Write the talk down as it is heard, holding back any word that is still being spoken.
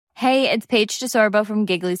Hey, it's Paige DeSorbo from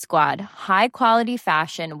Giggly Squad. High quality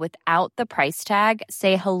fashion without the price tag.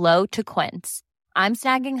 Say hello to Quince. I'm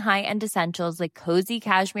snagging high-end essentials like cozy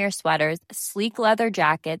cashmere sweaters, sleek leather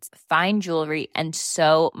jackets, fine jewelry, and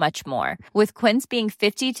so much more. With Quince being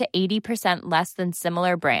 50 to 80% less than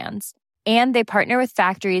similar brands. And they partner with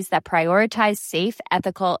factories that prioritize safe,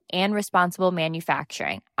 ethical, and responsible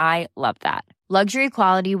manufacturing. I love that. Luxury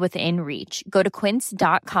quality within reach. Go to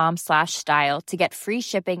quince.com/style to get free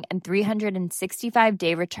shipping and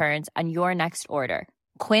 365-day returns on your next order.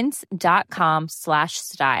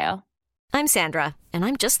 Quince.com/style. I'm Sandra, and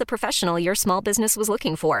I'm just the professional your small business was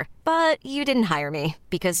looking for. But you didn't hire me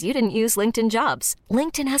because you didn't use LinkedIn Jobs.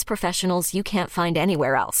 LinkedIn has professionals you can't find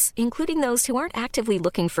anywhere else, including those who aren't actively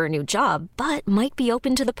looking for a new job, but might be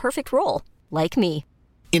open to the perfect role, like me.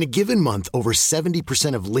 In a given month, over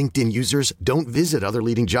 70% of LinkedIn users don't visit other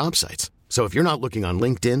leading job sites. So if you're not looking on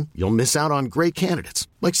LinkedIn, you'll miss out on great candidates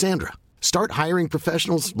like Sandra. Start hiring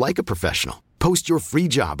professionals like a professional. Post your free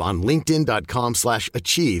job on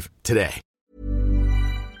linkedin.com/achieve today.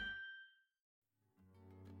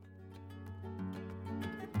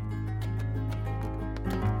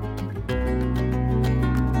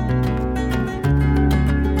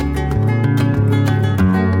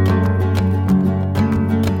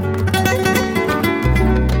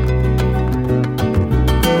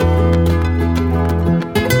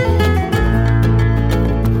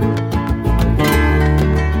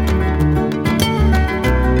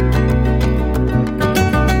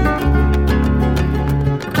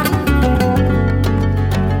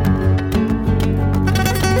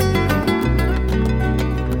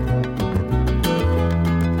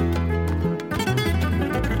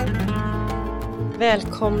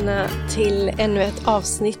 Välkomna till ännu ett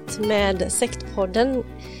avsnitt med Sektpodden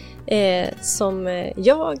som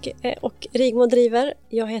jag och Rigmor driver.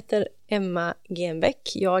 Jag heter Emma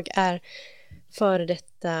Genbeck. Jag är före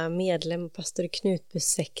detta medlem och pastor i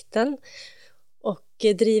Knutbysekten och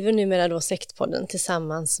driver numera då Sektpodden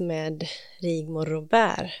tillsammans med Rigmor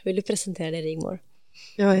Robert. Vill du presentera dig, Rigmor?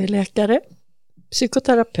 Jag är läkare,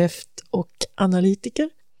 psykoterapeut och analytiker.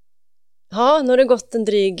 Ja, nu har det gått en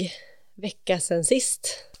dryg vecka sedan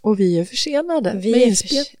sist. Och vi är försenade. Vi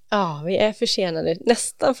är försenade.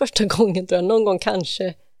 Nästan första gången tror jag. Någon gång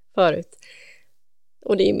kanske förut.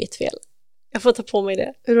 Och det är mitt fel. Jag får ta på mig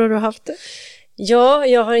det. Hur har du haft det? Ja,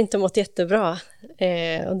 jag har inte mått jättebra.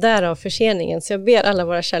 Och därav förseningen. Så jag ber alla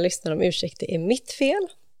våra kära lyssnare om ursäkt. Det är mitt fel.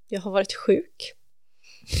 Jag har varit sjuk.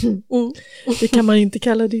 Det kan man inte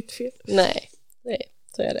kalla ditt fel. Nej,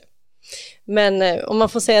 så är det. Men om man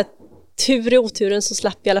får säga att tur i oturen så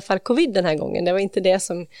slapp jag i alla fall covid den här gången. Det var inte det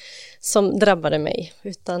som drabbade mig.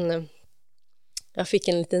 Utan jag fick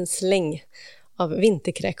en liten släng av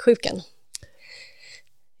vinterkräksjukan.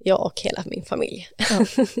 Jag och hela min familj. Ja.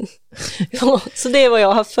 Ja, så det är vad jag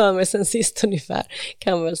har haft för mig sen sist ungefär,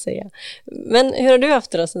 kan man väl säga. Men hur har du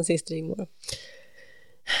haft det då sen sist, Rigmor?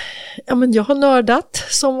 Ja, men jag har nördat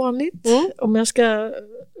som vanligt. Om jag ska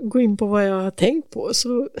gå in på vad jag har tänkt på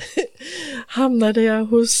så hamnade jag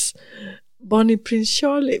hos Bonnie Prince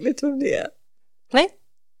Charlie. Vet du vem det är? Nej,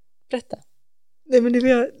 berätta. Nej, men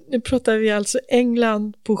nu pratar vi alltså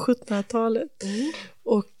England på 1700-talet.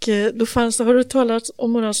 Och då fanns det, har du talat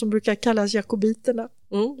om några som brukar kallas jakobiterna?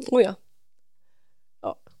 Ja.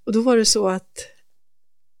 Och då var det så att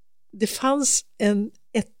det fanns en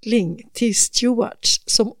ättling till Stuarts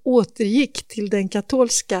som återgick till den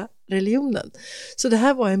katolska religionen. Så det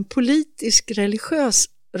här var en politisk religiös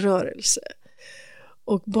rörelse.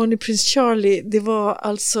 Och Bonnie Prince Charlie, det var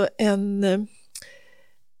alltså en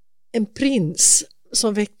prins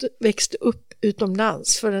som växte upp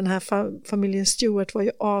utomlands, för den här familjen Stuart var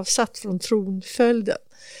ju avsatt från tronföljden.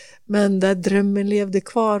 Men där drömmen levde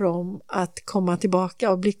kvar om att komma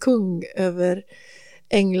tillbaka och bli kung över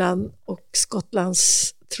England och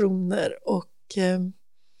Skottlands troner. Och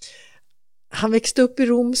han växte upp i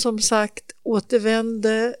Rom som sagt,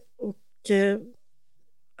 återvände och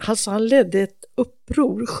alltså han ledde ett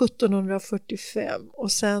uppror 1745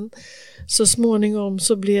 och sen så småningom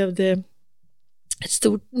så blev det ett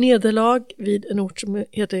stort nederlag vid en ort som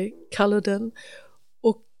heter Culloden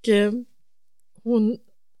och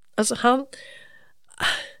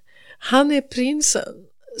han är prinsen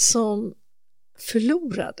som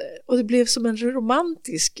förlorade, och det blev som en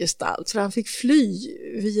romantisk gestalt, för han fick fly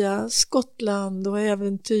via Skottland och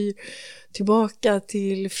äventyr tillbaka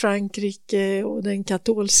till Frankrike och den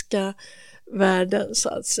katolska världen så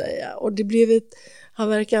att säga. Och det blev han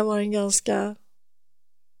verkar vara en ganska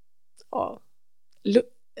vad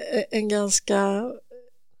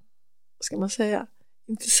ska man säga,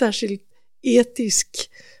 inte särskilt etisk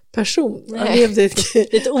person. Nej. Han levde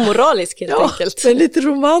Lite omoralisk helt enkelt. Men lite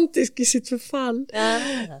romantisk i sitt förfall.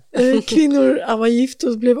 Kvinnor, han var gift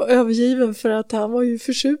och blev övergiven för att han var ju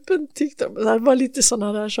försupen, tyckte de. Det var lite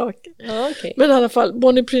sådana där saker. Ja, okay. Men i alla fall,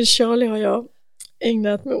 Bonnie Prince Charlie har jag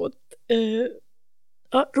ägnat mig åt.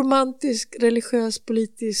 Romantisk, religiös,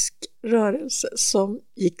 politisk rörelse som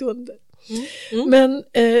gick under. Men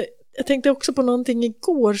jag tänkte också på någonting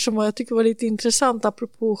igår som jag tycker var lite intressant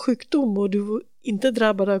apropå sjukdom, och du var inte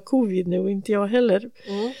drabbad av covid nu och inte jag heller.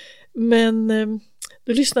 Men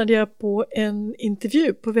då lyssnade jag på en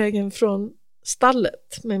intervju på vägen från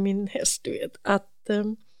stallet med min häst, du vet, att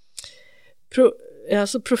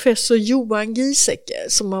alltså professor Johan Giesecke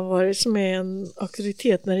som är en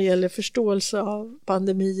auktoritet när det gäller förståelse av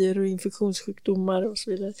pandemier och infektionssjukdomar och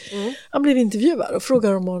så vidare. Han blev intervjuad och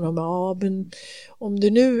frågade om honom, men om du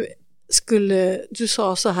nu du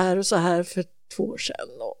sa så här och så här för 2 år sedan,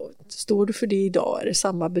 och står du för det idag, är det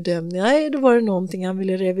samma bedömning? Nej, då var det någonting han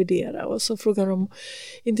ville revidera, och så frågar de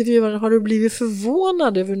intervjuaren, har du blivit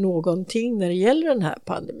förvånad över någonting när det gäller den här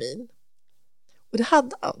pandemin? Och det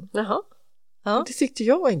hade han. Jaha. Ja. Det tyckte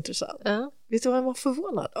jag var intressant. Ja. Vet du vad han var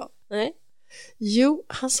förvånad av? Nej. Jo,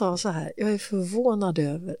 han sa så här, jag är förvånad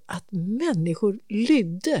över att människor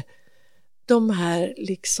lydde de här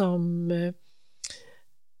liksom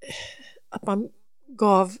att man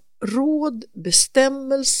gav råd,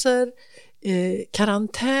 bestämmelser,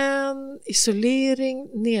 karantän, isolering,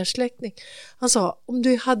 nedsläckning. Han sa, om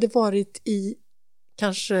du hade varit i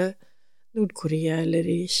kanske Nordkorea eller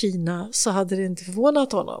i Kina så hade det inte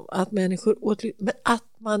förvånat honom att människor åt, men att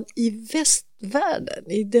man i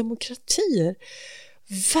västvärlden, i demokratier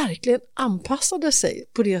verkligen anpassade sig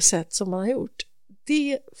på det sätt som man har gjort,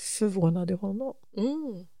 det förvånade honom.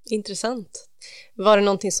 Intressant. Var det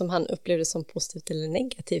någonting som han upplevde som positivt eller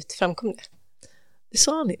negativt? Framkom det? Det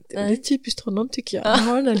sa han inte. Det är typiskt honom, tycker jag. Han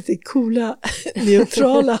har den här lite coola,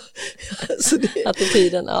 neutrala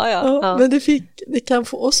attityden. Ja. Men det kan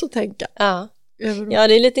få oss att tänka. Ja, det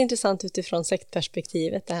är lite intressant utifrån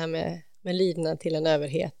sektperspektivet, det här med lydnad till en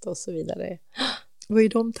överhet och så vidare. Vad är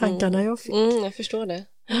de tankarna jag fick? Jag förstår det.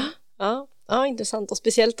 Ja, intressant. Och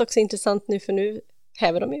speciellt också intressant nu, för nu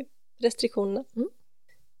häver de ju restriktionerna.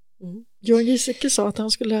 Johan Giesecke sa att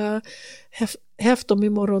han skulle ha hävt dem i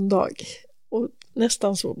morgondag. Och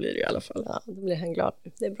nästan så blir det i alla fall. Ja, då blir han glad.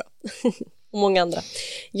 Det är bra. Och många andra.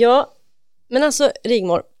 Ja, men alltså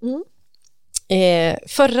Rigmor.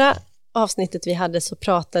 Förra avsnittet vi hade så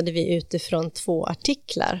pratade vi utifrån 2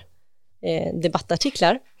 artiklar.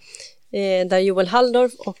 Debattartiklar. Där Joel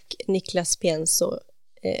Halldorf och Niklas Pienso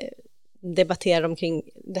debatterar omkring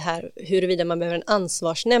det här, huruvida man behöver en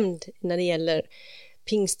ansvarsnämnd när det gäller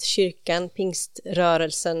pingstkyrkan,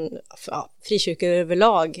 pingströrelsen, frikyrkor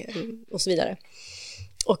överlag och så vidare.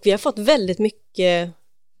 Och vi har fått väldigt mycket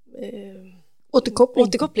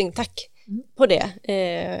återkoppling, tack, på det.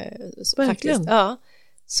 Faktiskt. Ja.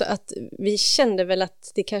 Så att vi kände väl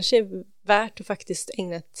att det kanske är värt att faktiskt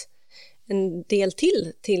ägna en del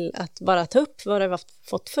till att bara ta upp vad det har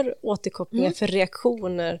fått för återkopplingar, för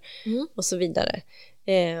reaktioner och så vidare.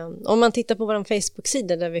 Om man tittar på vår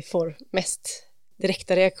Facebook-sida där vi får mest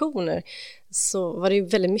direkta reaktioner, så var det ju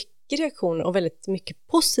väldigt mycket reaktioner och väldigt mycket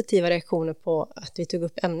positiva reaktioner på att vi tog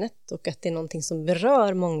upp ämnet, och att det är någonting som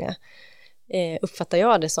berör många, uppfattar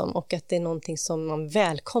jag det som, och att det är någonting som man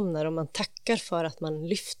välkomnar och man tackar för att man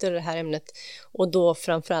lyfter det här ämnet, och då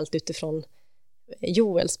framförallt utifrån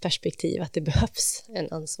Joels perspektiv, att det behövs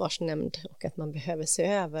en ansvarsnämnd och att man behöver se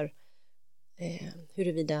över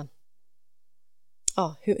huruvida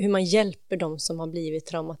hur man hjälper dem som har blivit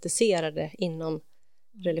traumatiserade inom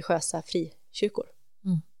religiösa frikyrkor.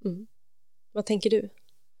 Vad tänker du?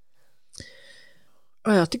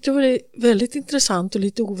 Ja, jag tyckte det var väldigt intressant och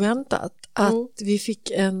lite oväntat att vi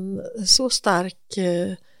fick en så stark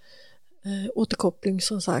återkoppling,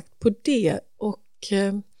 som sagt, på det. Och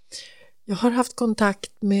jag har haft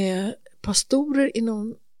kontakt med pastorer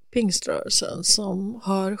inom pingströrelsen som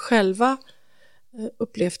har själva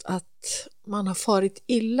upplevt att man har farit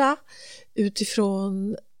illa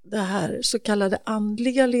utifrån det här så kallade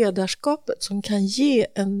andliga ledarskapet som kan ge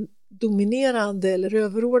en dominerande eller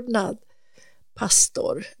överordnad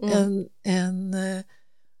pastor en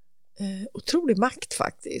otrolig makt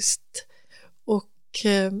faktiskt. Och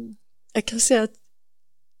jag kan säga att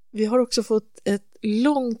vi har också fått ett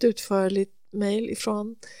långt utförligt mejl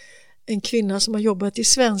ifrån en kvinna som har jobbat i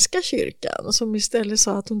Svenska kyrkan, som istället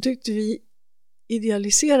sa att hon tyckte vi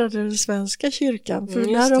idealiserade den svenska kyrkan, för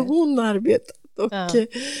där har hon arbetat. Och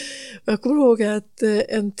jag kommer ihåg att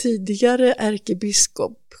en tidigare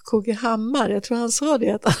ärkebiskop, KG Hammar, jag tror han sa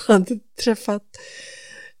det, att han hade träffat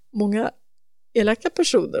många elaka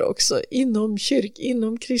personer också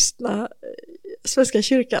inom kristna Svenska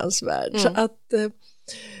kyrkans värld. Så att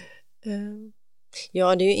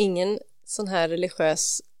ja, det är ju ingen sån här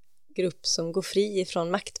religiös grupp som går fri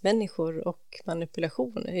från maktmänniskor och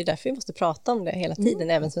manipulation. Det är därför vi måste prata om det hela tiden,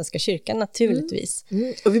 även Svenska kyrkan naturligtvis.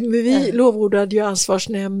 Och vi lovordade ju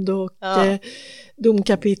ansvarsnämnd och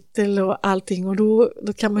domkapitel och allting, och då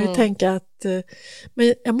kan man ju tänka att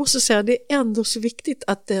men jag måste säga, det är ändå så viktigt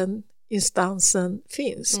att den instansen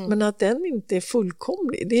finns, men att den inte är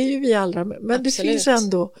fullkomlig, det är ju vi alla med. Men absolut. Det finns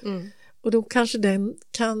ändå, och då kanske den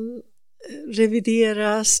kan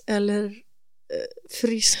revideras eller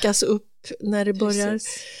friskas upp när det börjar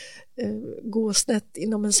gå snett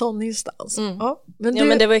inom en sån instans.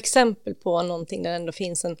 Men det var exempel på någonting där det ändå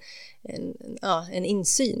finns en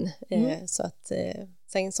insyn, så att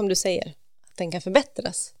sen, som du säger, att den kan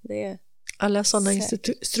förbättra. Alla sådana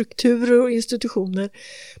strukturer och institutioner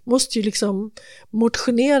måste ju liksom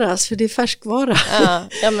motioneras, för det är färskvara.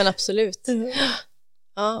 Ja men absolut.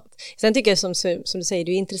 Ja. Sen tycker jag som du säger,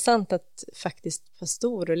 det är intressant att faktiskt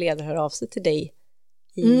pastorer och ledare hör av sig till dig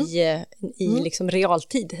i liksom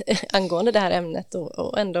realtid angående det här ämnet,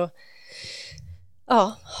 och ändå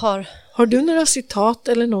har du några citat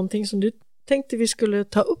eller någonting som du tänkte vi skulle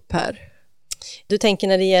ta upp här? Du tänker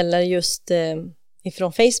när det gäller just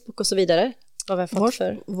ifrån Facebook och så vidare? Vad vi har fått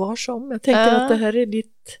var som? Jag tänker att det här är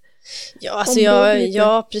ditt... Ja, alltså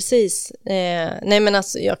ja, precis. Nej, men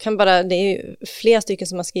alltså jag kan bara, det är ju flera stycken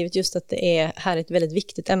som har skrivit just att det är här ett väldigt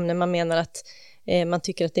viktigt ämne. Man menar att man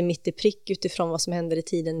tycker att det är mitt i prick utifrån vad som händer i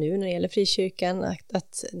tiden nu när det gäller frikyrkan,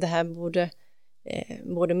 att det här borde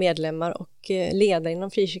både medlemmar och ledare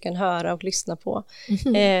inom frikyrkan höra och lyssna på.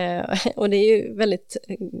 Och det är ju väldigt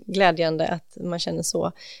glädjande att man känner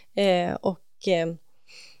så.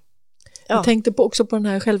 Jag tänkte också på den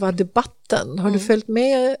här själva debatten. Har du följt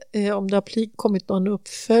med om det har kommit någon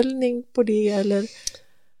uppföljning på det? Eller?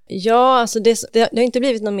 Ja, alltså det har inte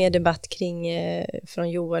blivit någon mer debatt kring från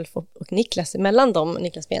Joel och Niklas, mellan dem,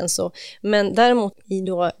 Niklas Benso. Men däremot i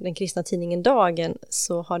då den kristna tidningen Dagen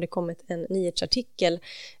så har det kommit en nyhetsartikel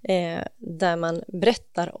där man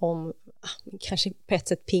berättar om kanske på ett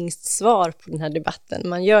sätt Pingsts svar på den här debatten.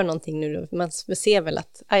 Man gör någonting nu, man ser väl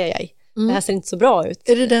att det här ser inte så bra ut.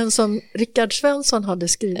 Är det den som Rickard Svensson hade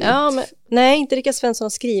skrivit? Ja, men, nej, inte Rickard Svensson har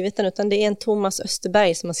skrivit den, utan det är en Thomas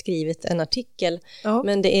Österberg som har skrivit en artikel. Ja.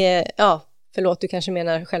 Men det är, förlåt, du kanske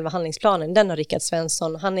menar själva handlingsplanen. Den har Rickard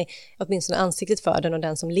Svensson, han är åtminstone ansiktet för den och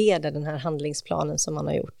den som leder den här handlingsplanen som man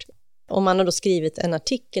har gjort. Och man har då skrivit en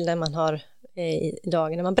artikel där man har i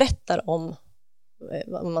Dagen, där man berättar om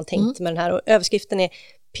vad man tänkt med den här. Och överskriften är: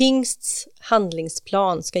 Pingsts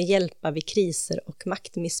handlingsplan ska hjälpa vid kriser och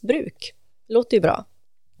maktmissbruk. Låter ju bra.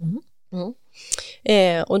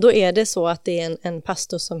 Och då är det så att det är en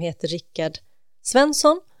pastor som heter Rickard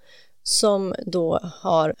Svensson som då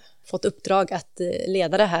har fått uppdrag att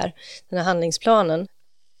leda den här handlingsplanen.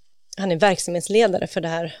 Han är verksamhetsledare för det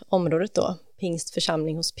här området då,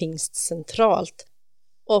 Pingstförsamling hos Pingst centralt.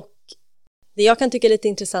 Och det jag kan tycka är lite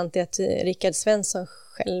intressant är att Rickard Svensson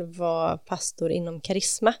själv var pastor inom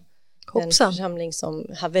Karisma. En församling som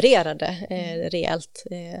havererade rejält.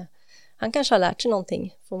 Han kanske har lärt sig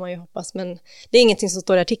någonting, får man ju hoppas. Men det är ingenting som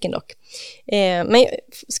står i artikeln dock. Men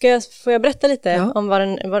får jag berätta lite om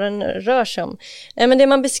vad den rör sig om? Men det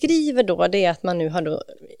man beskriver då, det är att man nu har då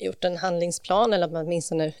gjort en handlingsplan, eller att man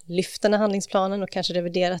åtminstone lyft den här handlingsplanen och kanske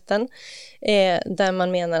reviderat den. Där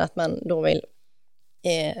man menar att man då vill...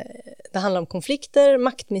 det handlar om konflikter,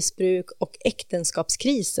 maktmissbruk och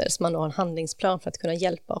äktenskapskriser som man har en handlingsplan för att kunna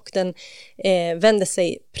hjälpa, och den vänder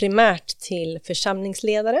sig primärt till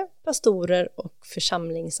församlingsledare, pastorer och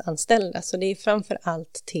församlingsanställda, så det är framför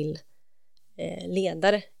allt till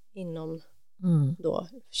ledare inom då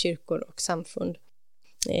kyrkor och samfund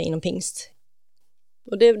inom Pingst.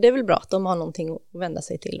 Och det är väl bra att de har någonting att vända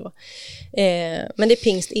sig till då. Men det är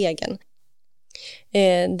Pingst egen.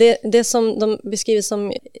 Det som de beskriver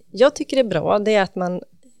som jag tycker är bra, det är att man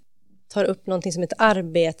tar upp någonting som heter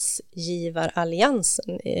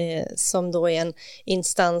Arbetsgivaralliansen, som då är en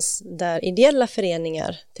instans där ideella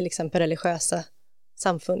föreningar, till exempel religiösa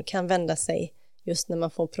samfund, kan vända sig just när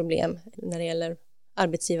man får problem när det gäller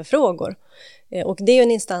arbetsgivarfrågor. Och det är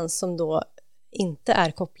en instans som då inte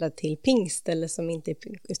är kopplad till Pingst, eller som inte är,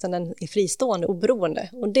 utan den är fristående, oberoende,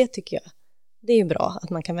 och det tycker jag, det är ju bra att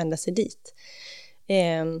man kan vända sig dit.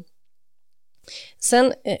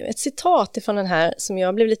 Sen ett citat från den här som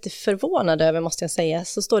jag blev lite förvånad över, måste jag säga.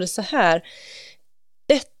 Så står det så här: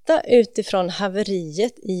 detta utifrån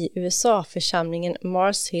haveriet i USA-församlingen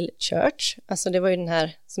Mars Hill Church. Alltså det var ju den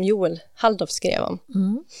här som Joel Halldorf skrev om.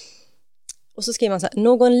 Och så skriver man så här: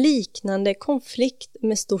 någon liknande konflikt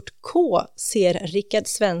med stort K ser Rickard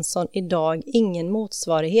Svensson idag ingen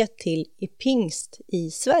motsvarighet till i pingst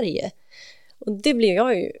i Sverige. Och det blir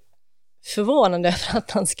jag ju förvånad över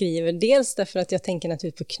att han skriver. Dels därför att jag tänker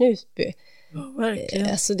naturligtvis på Knutby. Ja, verkligen.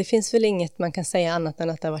 Alltså det finns väl inget man kan säga annat än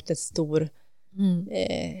att det har varit ett stor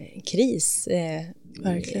kris.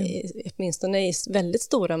 Åtminstone i väldigt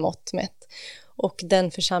stora mått mätt. Och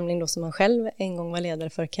den församling då som han själv en gång var ledare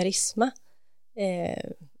för, Karisma,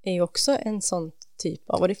 är ju också en sån typ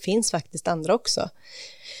av, och det finns faktiskt andra också.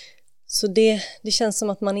 Så det känns som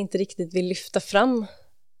att man inte riktigt vill lyfta fram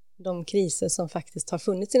de kriser som faktiskt har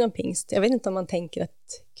funnits inom pingst. Jag vet inte om man tänker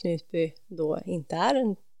att Knutby då inte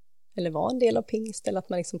är eller var en del av pingst, eller att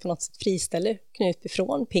man liksom på något sätt friställer Knutby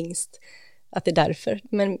från pingst, att det är därför.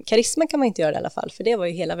 Men Karisma kan man inte göra i alla fall, för det var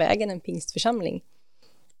ju hela vägen en pingstförsamling.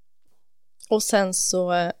 Och sen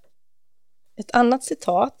så ett annat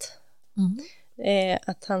citat,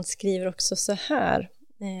 att han skriver också så här: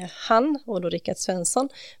 han, och då Rickard Svensson,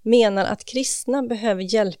 menar att kristna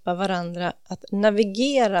behöver hjälpa varandra att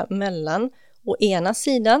navigera mellan å ena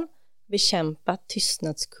sidan bekämpa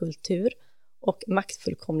tystnadskultur och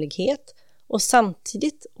maktfullkomlighet, och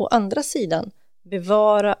samtidigt å andra sidan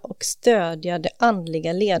bevara och stödja det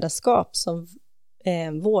andliga ledarskap som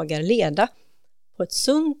vågar leda på ett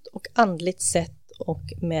sunt och andligt sätt och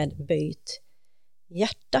med böjt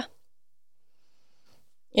hjärta.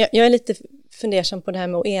 Jag är lite fundersam på det här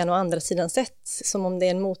med å ena och andra sidan sätt, som om det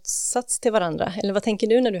är en motsats till varandra. Eller vad tänker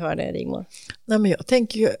du när du hör det, Rigmor? Nej, men jag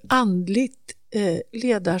tänker ju andligt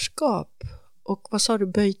ledarskap och vad sa du,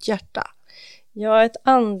 böjt hjärta? Ja, ett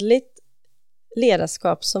andligt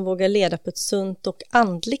ledarskap som vågar leda på ett sunt och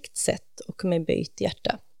andligt sätt och med böjt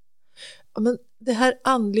hjärta. Ja, men det här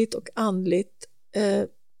andligt och andligt,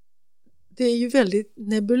 det är ju väldigt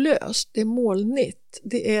nebulöst, det är molnigt,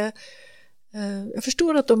 det är, jag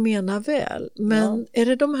förstår att de menar väl, men är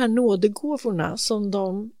det de här nådegåvorna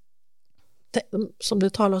som det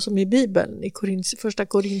talas om i Bibeln, i första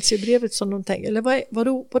Korintierbrevet, som de tänker, eller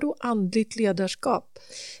vadå andligt ledarskap?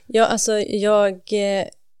 Ja, alltså jag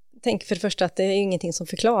tänker för det första att det är ingenting som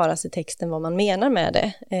förklaras i texten vad man menar med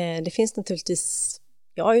det. Det finns naturligtvis,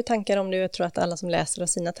 jag har ju tankar om det, och jag tror att alla som läser har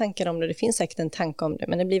sina tankar om det. Det finns säkert en tanke om det,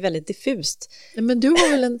 men det blir väldigt diffust. Men du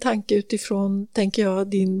har väl en tanke utifrån, tänker jag,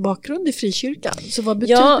 din bakgrund i frikyrkan. Så vad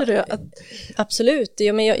betyder det? Absolut.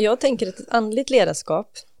 Ja, men jag tänker att ett andligt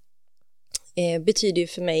ledarskap betyder ju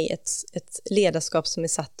för mig ett ledarskap som är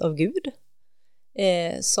satt av Gud.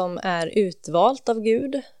 Som är utvalt av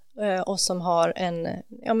Gud. Och som har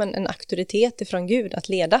en auktoritet ifrån Gud att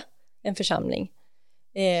leda en församling.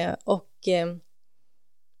 Och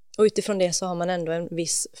utifrån det så har man ändå en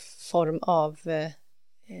viss form av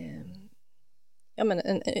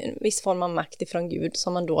en viss form av makt ifrån Gud,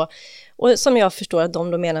 som man då, och som jag förstår att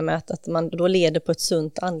de då menar med att man då leder på ett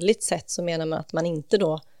sunt andligt sätt, så menar man att man inte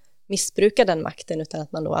då missbrukar den makten, utan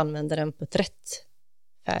att man då använder den på ett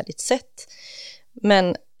rättfärdigt sätt.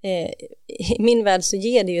 Men i min värld så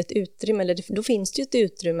ger det ju ett utrymme, eller då finns det ju ett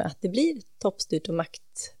utrymme att det blir toppstyrt och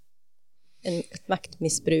ett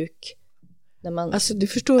maktmissbruk. När man... Alltså du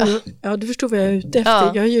förstår vad jag är ute efter.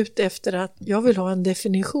 Ja. Jag är ute efter att jag vill ha en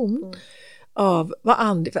definition av vad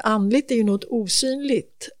andligt. För andligt är ju något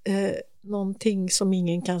osynligt. Någonting som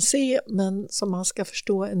ingen kan se, men som man ska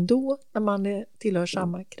förstå ändå när man tillhör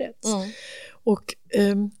samma krets. Och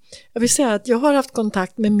jag vill säga att jag har haft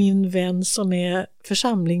kontakt med min vän som är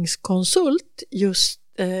församlingskonsult just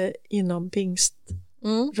inom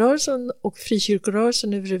pingströrelsen och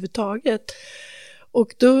frikyrkorörelsen överhuvudtaget.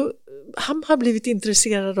 Och då, han har blivit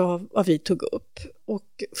intresserad av vad vi tog upp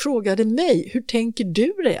och frågade mig: hur tänker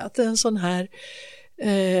du dig att en sån här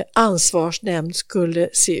ansvarsnämnd skulle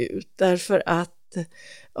se ut? Därför att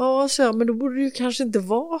men då borde det ju kanske inte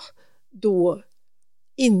vara då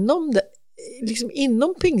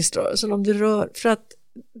inom pingströrelsen, om det rör, för att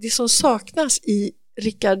det som saknas i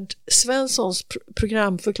Rickard Svenssons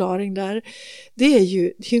programförklaring där, det är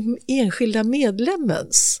ju enskilda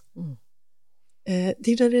medlemmens.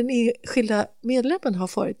 Det är när den enskilda medlemmen har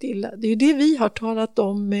farit illa. Det är ju det vi har talat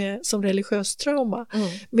om som religiös trauma.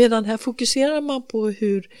 Medan här fokuserar man på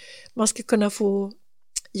hur man ska kunna få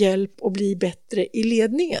hjälp och bli bättre i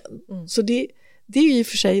ledningen. Så det är ju i och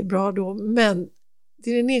för sig bra då, men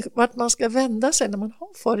det är vart man ska vända sig när man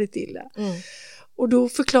har farit illa. Och då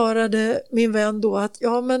förklarade min vän då att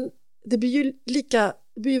men det blir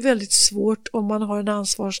ju väldigt svårt om man har en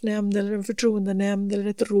ansvarsnämnd eller en förtroendenämnd eller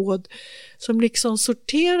ett råd som liksom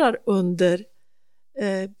sorterar under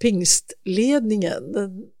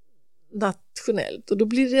pingstledningen, nationellt, och då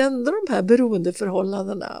blir det ändå de här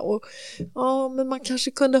beroendeförhållandena. Och ja, men man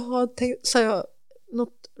kanske kunde ha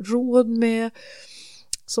något råd med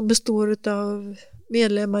som består av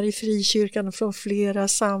medlemmar i frikyrkan från flera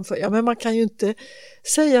samfund. Ja, men man kan ju inte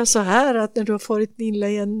säga så här att när du har farit illa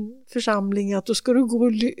i en församling att då ska du gå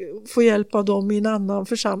och få hjälp av dem i en annan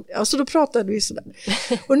församling. Alltså då pratade vi sådär.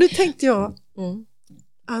 Och nu tänkte jag,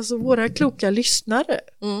 alltså våra kloka lyssnare,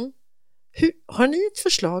 har ni ett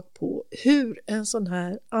förslag på hur en sån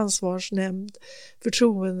här ansvarsnämnd,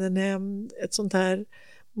 förtroendenämnd, ett sånt här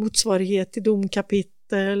motsvarighet till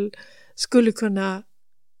domkapitel skulle kunna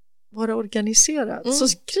vara organiserat, så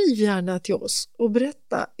skriv gärna till oss och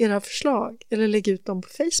berätta era förslag eller lägg ut dem på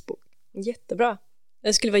Facebook. Jättebra.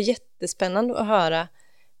 Det skulle vara jättespännande att höra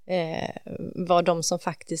vad de som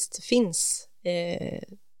faktiskt finns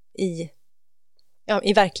i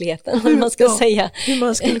verkligheten, hur man ska säga. Hur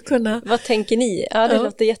man skulle kunna... Vad tänker ni? Ja, det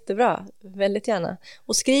låter jättebra. Väldigt gärna.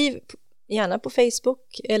 Och skriv gärna på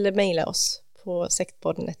Facebook eller mejla oss på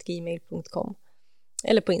sektpodden@gmail.com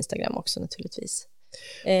eller på Instagram också naturligtvis.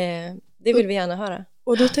 Det vill vi gärna höra.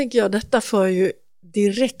 Och då tänker jag, detta för ju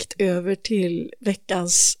direkt över till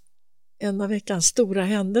en av veckans stora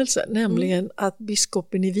händelser, nämligen att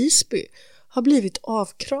biskopen i Visby har blivit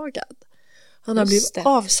avkragad. Han har blivit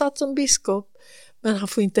avsatt som biskop, men han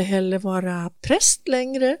får inte heller vara präst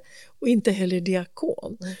längre och inte heller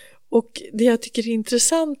diakon. Och det jag tycker är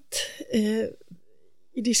intressant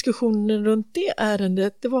i diskussionen runt det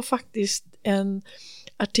ärendet, det var faktiskt en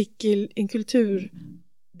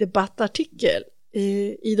kulturdebattartikel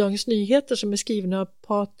i Dagens Nyheter som är skriven av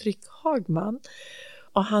Patrik Hagman,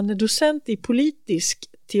 och han är docent i politisk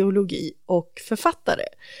teologi och författare,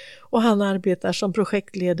 och han arbetar som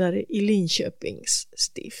projektledare i Linköpings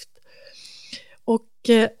stift. Och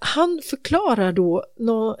han förklarar då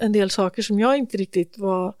en del saker som jag inte riktigt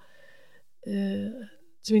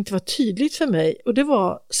som inte var tydligt för mig, och det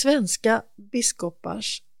var svenska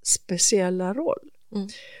biskopars speciella roll.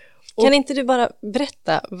 Kan inte du bara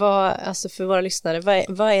berätta alltså för våra lyssnare,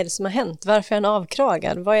 vad är det som har hänt? Varför är han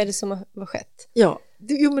avkragad? Vad är det som har skett? Ja,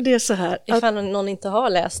 men det är så här. Ifall någon inte har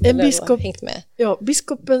läst eller hängt med. Ja,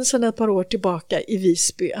 biskopen sedan ett par år tillbaka i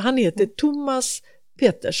Visby, han heter Thomas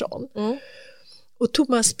Petersson. Och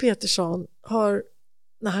Thomas Petersson har,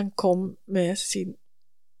 när han kom med sin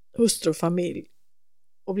hustru och familj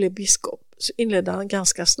och blev biskop, så inledde han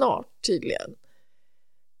ganska snart tydligen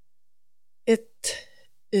ett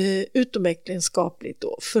utomäktenskapligt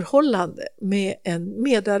förhållande med en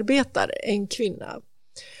medarbetare, en kvinna.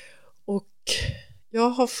 Och jag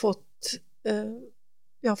har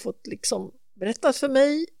fått liksom berättat för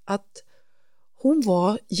mig att hon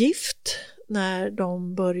var gift när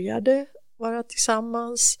de började vara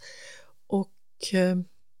tillsammans, och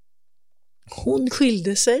hon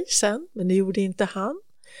skilde sig sen, men det gjorde inte han.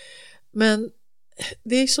 Men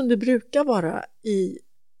det är som det brukar vara i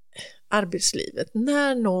arbetslivet,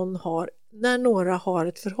 när några har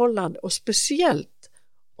ett förhållande, och speciellt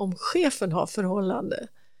om chefen har förhållande,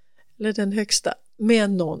 eller den högsta, med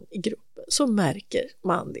någon i gruppen, så märker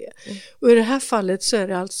man det. Och i det här fallet så är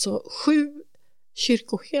det alltså 7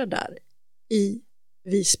 kyrkoherdar i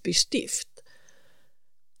Visby stift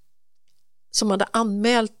som hade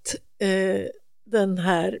anmält den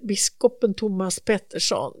här biskopen Thomas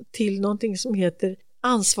Petersson till någonting som heter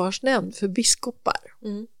ansvarsnämnd för biskopar.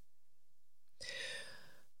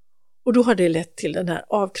 Och då har det lett till den här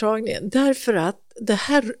avkragningen, därför att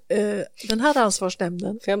den här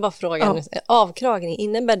ansvarsnämnden... Får jag bara fråga nu, avkragning,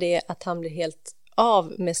 innebär det att han blir helt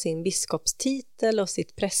av med sin biskopstitel och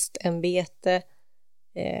sitt prästämbete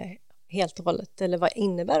helt och hållet, eller vad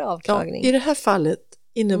innebär avkragning? Ja, i det här fallet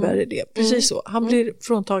innebär det precis så. Han blir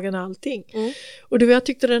fråntagen allting. Och det jag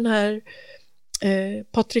tyckte den här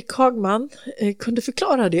Patrik Hagman kunde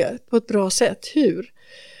förklara det på ett bra sätt. Hur?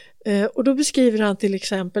 Och då beskriver han till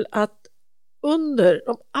exempel att under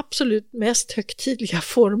de absolut mest högtidliga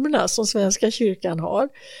formerna som Svenska kyrkan har,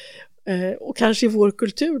 och kanske i vår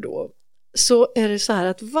kultur då, så är det så här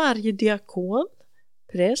att varje diakon,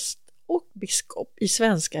 präst och biskop i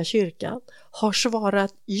Svenska kyrkan har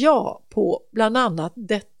svarat ja på bland annat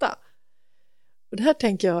detta. Och det här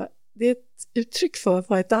tänker jag, det är ett uttryck för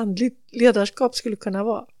vad ett andligt ledarskap skulle kunna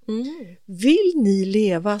vara. Vill ni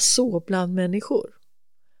leva så bland människor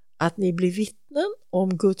att ni blir vittnen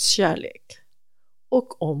om Guds kärlek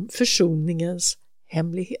och om försoningens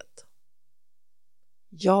hemlighet?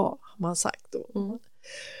 Ja, har man sagt då.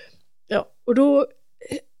 Ja, och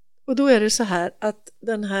då är det så här att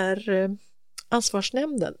den här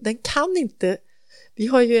ansvarsnämnden, den kan inte, vi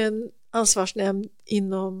har ju en ansvarsnämnd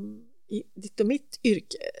inom ditt och mitt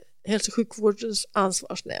yrke, hälso- och sjukvårdens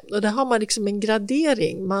ansvarsnämnd. Och där har man liksom en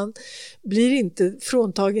gradering. Man blir inte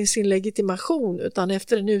fråntagen sin legitimation, utan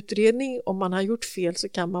efter en utredning, om man har gjort fel, så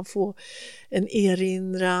kan man få en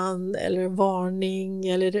erinran eller varning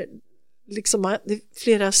eller liksom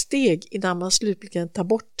flera steg innan man slutligen tar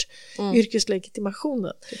bort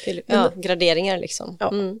yrkeslegitimationen. Ja, graderingar liksom.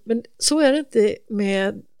 Ja, men så är det inte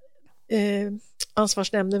med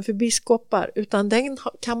ansvarsnämnden för biskopar, utan den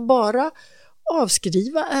kan bara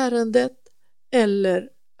avskriva ärendet eller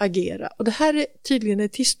agera. Och det här är tydligen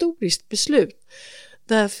ett historiskt beslut,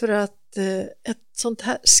 därför att ett sånt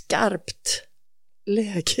här skarpt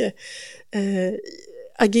läge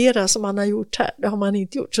agera som man har gjort här, det har man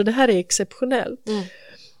inte gjort. Så det här är exceptionellt.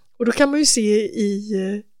 Och då kan man ju se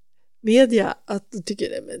i media att de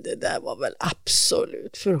tycker men det där var väl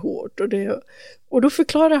absolut för hårt. Och då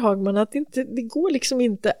förklarar Hagman att det går liksom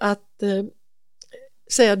inte att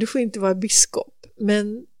säga du får inte vara biskop,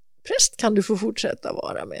 men präst kan du få fortsätta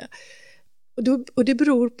vara med. Och det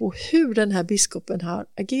beror på hur den här biskopen har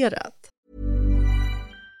agerat.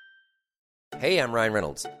 Hey, I'm Ryan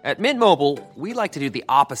Reynolds. At Mint Mobile, we like to do the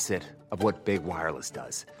opposite of what Big Wireless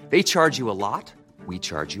does. They charge you a lot, we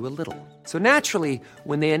charge you a little. So naturally,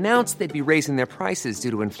 when they announced they'd be raising their prices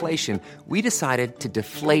due to inflation, we decided to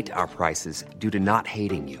deflate our prices due to not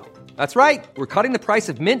hating you. That's right. We're cutting the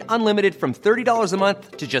price of Mint Unlimited from $30 a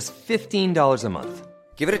month to just $15 a month.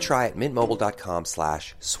 Give it a try at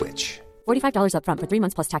mintmobile.com/switch. $45 up front for 3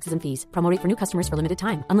 months plus taxes and fees. Promo rate for new customers for limited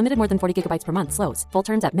time. Unlimited more than 40 gigabytes per month slows. Full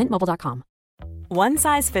terms at mintmobile.com. One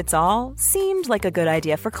size fits all seemed like a good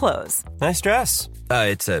idea for clothes. Nice dress.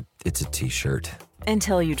 It's a t-shirt.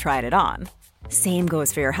 Until you tried it on. Same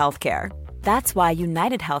goes for your healthcare. That's why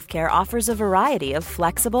United Healthcare offers a variety of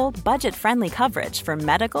flexible, budget-friendly coverage for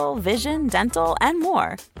medical, vision, dental, and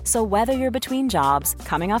more. So whether you're between jobs,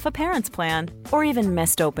 coming off a parent's plan, or even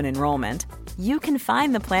missed open enrollment, you can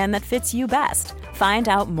find the plan that fits you best. Find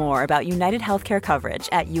out more about United Healthcare coverage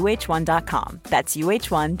at uh1.com. That's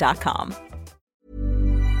uh1.com.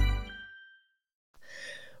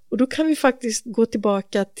 Och då kan vi faktiskt gå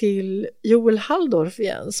tillbaka till Joel Halldorf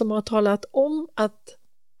igen, som har talat om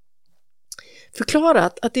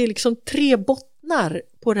förklarat att det är liksom 3 bottnar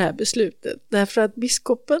på det här beslutet. Därför att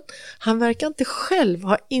biskopen, han verkar inte själv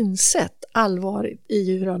ha insett allvaret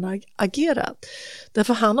i hur han har agerat.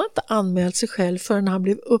 Därför han har inte anmält sig själv förrän han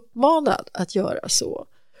blev uppmanad att göra så.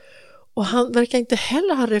 Och han verkar inte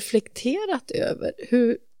heller ha reflekterat över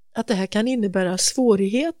att det här kan innebära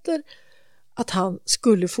svårigheter att han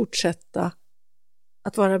skulle fortsätta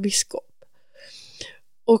att vara biskop.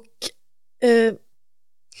 Och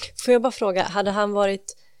får jag bara fråga, hade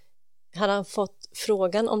han fått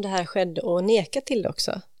frågan om det här skedde och nekat till det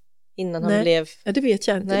också? Innan han blev... Nej, det vet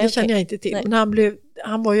jag inte. Det känner jag inte till. Nej. Men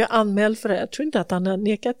han var ju anmäld för det. Jag tror inte att han har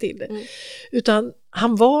nekat till det. Utan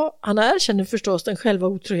han erkände förstås den själva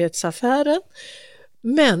otrohetsaffären.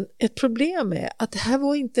 Men ett problem är att det här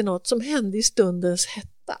var inte något som hände i stundens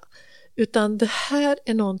hetta. Utan det här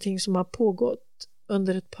är någonting som har pågått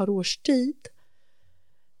under ett par års tid.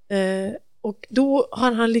 Och då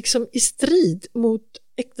har han liksom i strid mot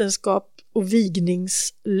äktenskap och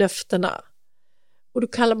vigningslöftena. Och då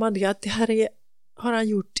kallar man det att det här har han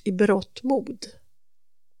gjort i berått mod.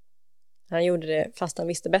 Han gjorde det fast han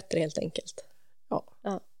visste bättre helt enkelt. Ja.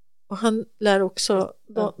 Och han lär också,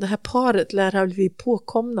 det här paret lär ha blivit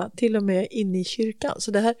påkomna till och med inne i kyrkan.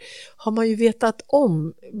 Så det här har man ju vetat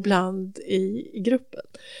om bland i gruppen.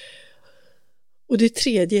 Och det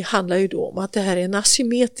tredje handlar ju då om att det här är en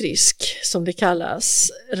asymmetrisk, som det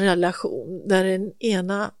kallas, relation. Där den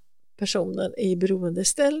ena personen är i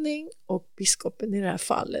beroendeställning och biskopen i det här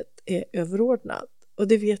fallet är överordnad. Och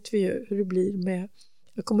det vet vi ju hur det blir med,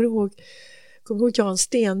 jag kommer ihåg Jan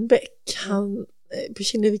Stenbeck, på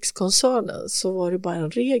Kinnevikskoncernen så var det bara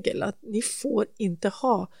en regel att ni får inte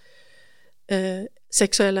ha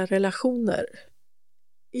sexuella relationer.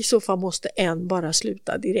 I så fall måste en bara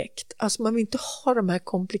sluta direkt. Alltså man vill inte ha de här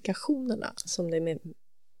komplikationerna. Som det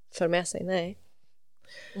för med sig, nej.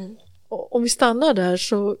 Och om vi stannar där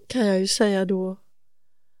så kan jag ju säga då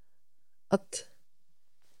att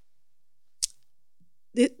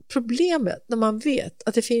det problemet när man vet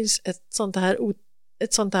att det finns ett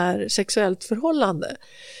sånt här sexuellt förhållande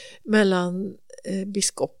mellan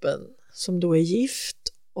biskopen som då är gift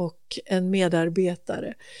och en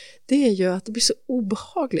medarbetare, det är ju att det blir så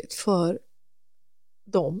obehagligt för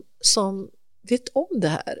dem som vet om det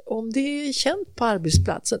här. Om det är känt på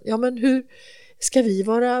arbetsplatsen, ja men hur ska vi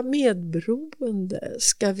vara medberoende?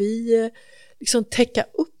 Ska vi liksom täcka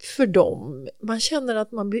upp för dem? Man känner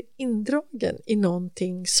att man blir indragen i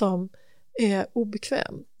någonting som är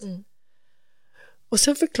obekvämt. Och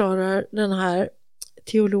sen förklarar den här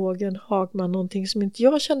teologen Hagman någonting som inte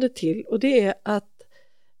jag kände till, och det är att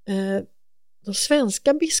de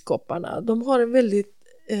svenska biskoparna, de har en väldigt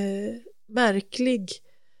märklig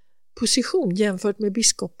position jämfört med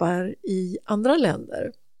biskopar i andra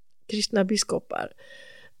länder, kristna biskopar.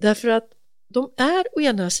 Därför att de är å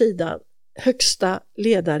ena sidan högsta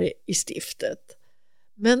ledare i stiftet,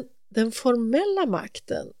 men den formella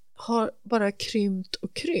makten har bara krympt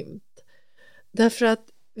och krympt. Därför att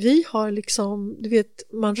vi har liksom, du vet,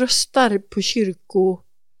 man röstar på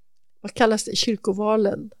vad kallas det,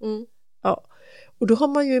 kyrkovalen. Ja. Och då har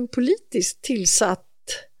man ju en politiskt tillsatt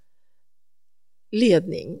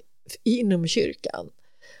ledning inom kyrkan.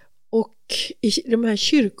 Och i de här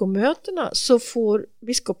kyrkomötena så får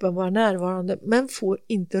biskopen vara närvarande men får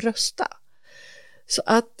inte rösta. Så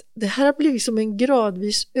att det här har blivit som en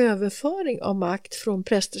gradvis överföring av makt från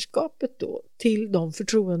prästerskapet då till de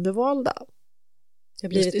förtroendevalda. Det har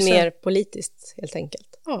blivit mer politiskt helt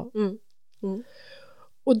enkelt. Ja.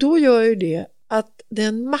 Och då gör ju det att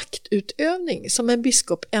den maktutövning som en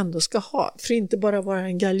biskop ändå ska ha, för inte bara vara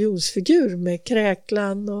en galjonsfigur med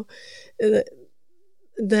kräklan och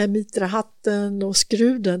den mitrahatten och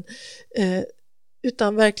skruden,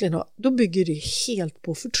 utan verkligen då bygger det helt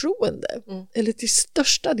på förtroende, eller till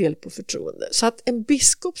största del på förtroende. Så att en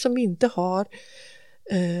biskop som inte har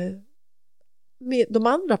med de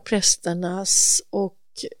andra prästernas och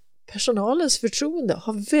personalens förtroende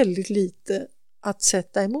har väldigt lite att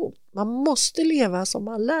sätta emot. Man måste leva som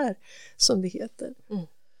man lär, som det heter.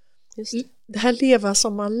 Just det här leva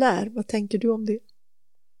som man lär, vad tänker du om det?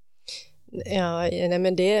 Ja, nej,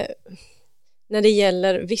 men det, när det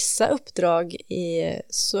gäller vissa uppdrag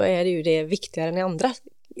så är det ju det viktigare än andra,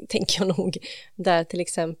 tänker jag nog. Där till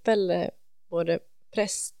exempel både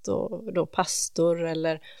präst och då pastor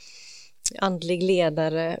eller andlig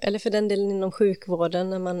ledare, eller för den delen inom sjukvården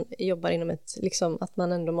när man jobbar inom ett, liksom, att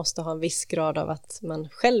man ändå måste ha en viss grad av att man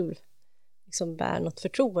själv liksom bär något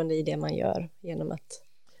förtroende i det man gör genom att...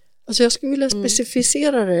 Alltså jag skulle vilja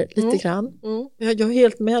specificera det lite grann. Jag är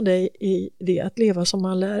helt med dig i det, att leva som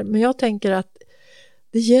man lär. Men jag tänker att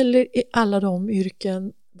det gäller i alla de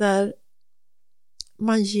yrken där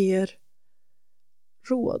man ger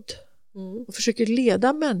råd och försöker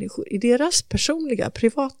leda människor i deras personliga,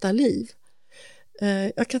 privata liv.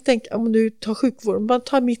 Jag kan tänka, om du tar sjukvård, man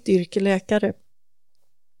tar mitt yrke, läkare.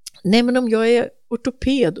 Nej, men om jag är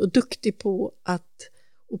ortoped och duktig på att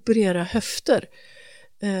operera höfter,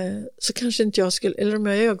 så kanske inte jag skulle, eller om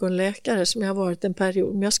jag är ögonläkare som jag har varit en period,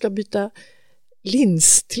 om jag ska byta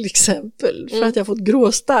lins till exempel för att jag fått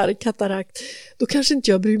gråstarr, katarakt, då kanske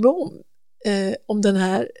inte jag bryr mig om den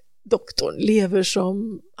här doktorn lever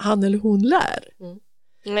som han eller hon lär.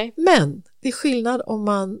 Nej. Men det är skillnad om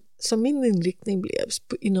man, som min inriktning blev,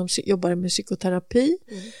 jobbar med psykoterapi.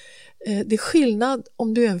 Det är skillnad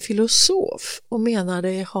om du är en filosof och menar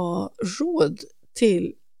dig ha råd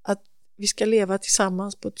till att vi ska leva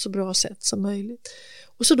tillsammans på ett så bra sätt som möjligt.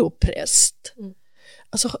 Och så då präst.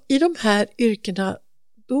 Alltså i de här yrkena,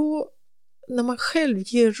 då när man själv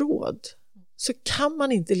ger råd så kan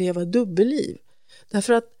man inte leva dubbelliv.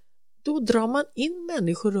 Därför att då drar man in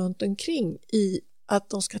människor runt omkring i att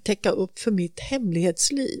de ska täcka upp för mitt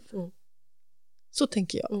hemlighetsliv. Så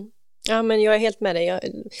tänker jag. Ja, men jag är helt med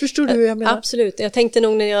dig. Förstår du hur jag menar? Absolut. Jag tänkte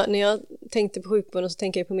nog när jag tänkte på sjukvården, så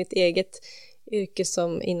tänker jag på mitt eget yrke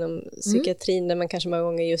som inom psykiatrin, där man kanske många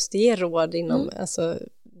gånger just ger råd inom, alltså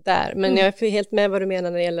där. Men jag är helt med vad du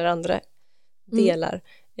menar när det gäller andra delar.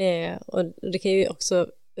 Och det kan ju också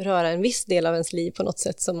röra en viss del av ens liv på något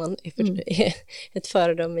sätt som man är ett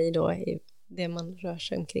föredöme i då, i det man rör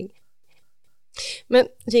sig omkring. Men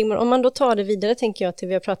Rigmor, om man då tar det vidare, tänker jag, till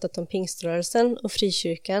vi har pratat om pingströrelsen och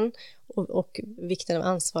frikyrkan och vikten av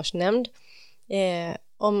ansvarsnämnd.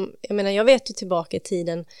 Jag menar, jag vet ju tillbaka i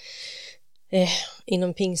tiden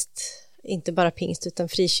inom pingst, inte bara pingst utan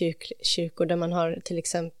frikyrkor där man har till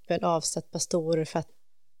exempel avsatt pastorer för att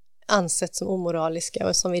ansett som omoraliska,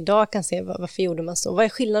 och som vi idag kan se, varför gjorde man så? Vad är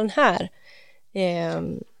skillnaden här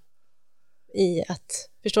i att,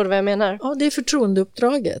 förstår du vad jag menar? Ja, det är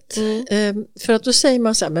förtroendeuppdraget. För att då säger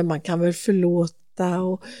man så här, men man kan väl förlåta,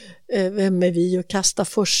 och vem är vi och kasta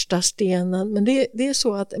första stenen? Men det är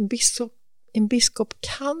så att en biskop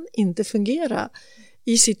kan inte fungera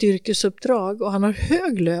i sitt yrkesuppdrag, och han har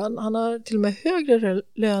hög lön, han har till och med högre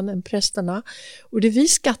lön än prästerna, och det är vi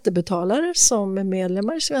skattebetalare som är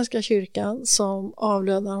medlemmar i Svenska kyrkan som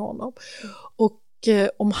avlönar honom. Och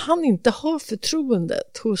om han inte har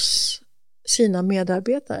förtroendet hos sina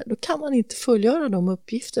medarbetare, då kan man inte fullgöra de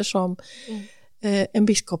uppgifter som en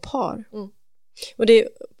biskop har. Och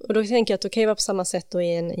då tänker jag att det kan ju vara på samma sätt då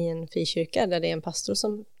i en frikyrka där det är en pastor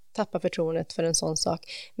som tappar förtroendet för en sån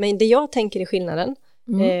sak. Men det jag tänker är skillnaden,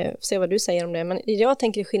 se vad du säger om det, men det jag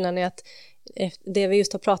tänker är skillnaden är att det vi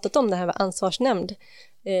just har pratat om, det här med ansvarsnämnd,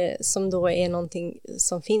 som då är någonting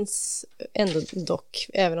som finns ändå dock,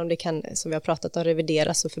 även om det kan, som vi har pratat om,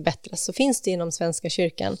 revideras och förbättras, så finns det inom Svenska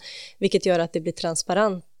kyrkan, vilket gör att det blir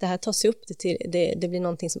transparent. Det här tas upp, det blir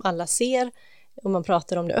någonting som alla ser och man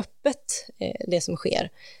pratar om det öppet, det som sker.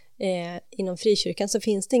 Inom frikyrkan så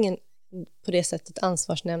finns det ingen på det sättet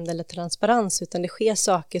ansvarsnämnd eller transparens, utan det sker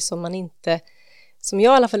saker som man inte, som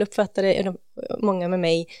jag i alla fall uppfattar det, många med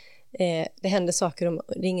mig, det händer saker och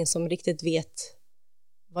det är ingen som riktigt vet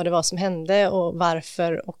vad det var som hände och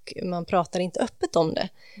varför, och man pratar inte öppet om det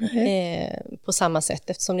på samma sätt,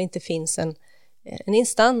 eftersom det inte finns en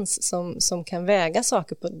instans som kan väga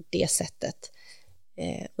saker på det sättet.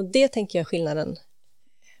 Och det tänker jag är skillnaden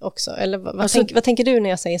också. Eller vad tänker du när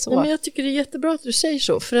jag säger så? Men jag tycker det är jättebra att du säger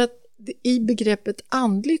så, för att i begreppet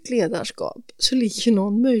andligt ledarskap så ligger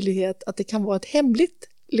någon möjlighet att det kan vara ett hemligt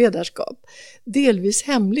ledarskap. Delvis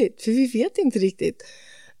hemligt, för vi vet inte riktigt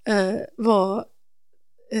vad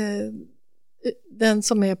den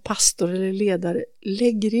som är pastor eller ledare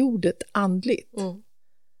lägger i ordet andligt.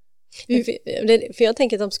 För jag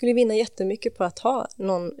tänker att de skulle vinna jättemycket på att ha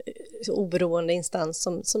någon oberoende instans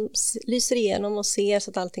som lyser igenom och ser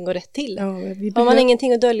så att allting går rätt till. Har man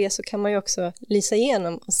ingenting att dölja så kan man ju också lysa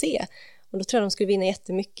igenom och se. Och då tror jag de skulle vinna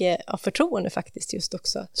jättemycket av förtroende faktiskt just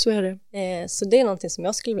också. Så är det. Så det är någonting som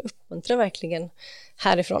jag skulle uppmuntra verkligen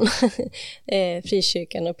härifrån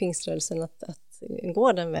frikyrkan och pingströrelsen att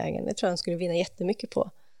gå den vägen. Det tror jag de skulle vinna jättemycket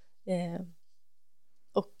på.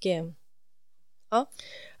 Ja.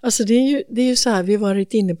 Alltså det är ju så här, vi har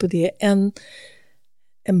varit inne på det,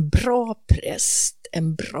 en bra präst,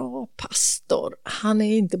 en bra pastor, han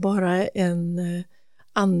är inte bara en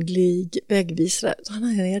andlig vägvisare,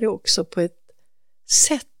 han är det också på ett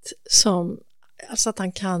sätt som, alltså att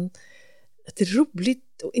han kan, att det är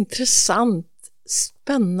roligt och intressant,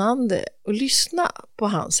 spännande att lyssna på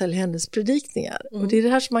hans eller hennes predikningar. Och det är det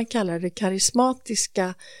här som man kallar det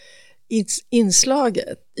karismatiska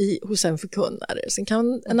inslaget hos en förkunnare. Sen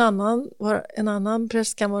kan en annan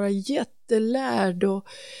präst kan vara jättelärd och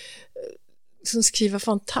som skriver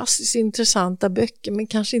fantastiskt intressanta böcker, men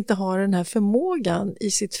kanske inte har den här förmågan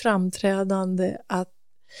i sitt framträdande att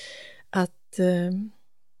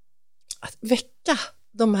väcka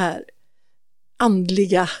de här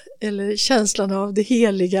andliga eller känslan av det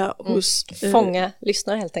heliga hos... Fånga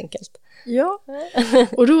lyssnar helt enkelt. Ja,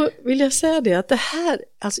 och då vill jag säga det att det här,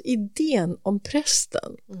 alltså idén om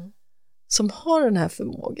prästen som har den här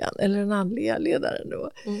förmågan, eller den andliga ledaren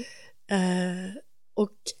då,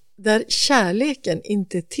 och där kärleken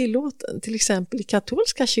inte är tillåten, till exempel i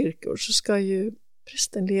katolska kyrkor så ska ju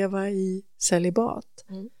prästen leva i celibat.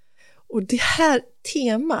 Och det här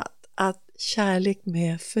temat att kärlek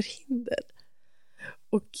med förhinder.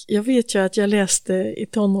 Och jag vet ju att jag läste i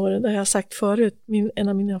tonåren, där jag sagt förut, en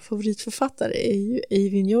av mina favoritförfattare är ju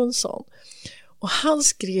Eyvind Jönsson. Och han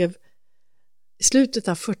skrev i slutet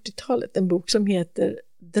av 40-talet en bok som heter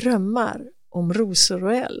Drömmar om rosor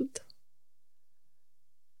och eld.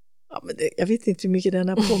 Ja, men jag vet inte hur mycket den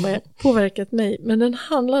har påverkat mig, men den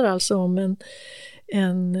handlar alltså om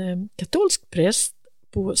en katolsk präst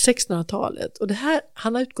på 1600-talet. Och det här,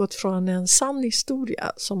 han har utgått från en sann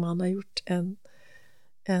historia som han har gjort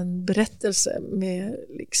en berättelse med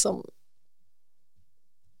liksom,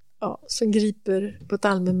 ja, som griper på ett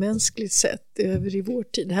allmänmänskligt sätt över i vår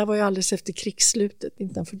tid. Det här var ju alldeles efter krigsslutet,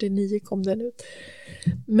 1949 kom den ut.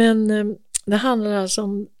 Men det handlar alltså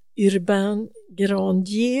om Urbain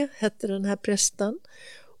Grandier, hette den här prästen.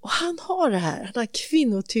 Och han har det här, han har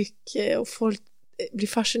kvinnotycke och folk blir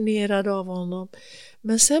fascinerade av honom.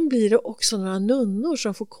 Men sen blir det också några nunnor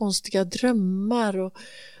som får konstiga drömmar och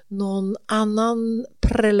någon annan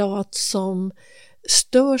prelat som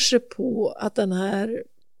stör sig på att den här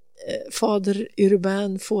fader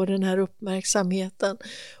Urbain får den här uppmärksamheten.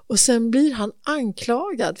 Och sen blir han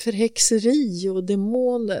anklagad för häxeri och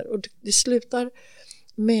demoner, och det slutar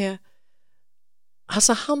med,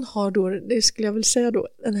 alltså han har då, det skulle jag väl säga då,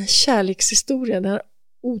 den här kärlekshistorien, den här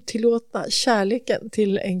otillåtna kärleken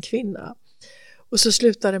till en kvinna. Och så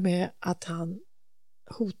slutar det med att han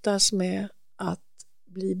hotas med att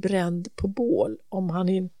bli bränd på bål om han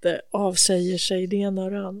inte avsäger sig det ena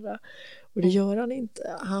och det andra. Och det gör han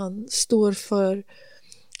inte. Han står för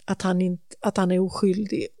att han är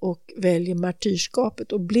oskyldig och väljer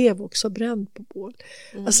martyrskapet och blev också bränd på bål.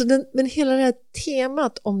 Alltså men hela det här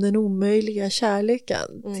temat om den omöjliga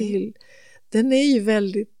kärleken till, den är ju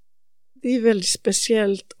väldigt, det är väldigt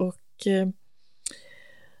speciellt, och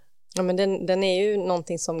Ja, men den är ju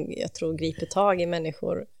någonting som jag tror griper tag i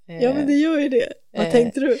människor. Ja, men det gör ju det. Vad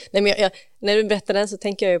tänkte du? Nej, men när du berättar den så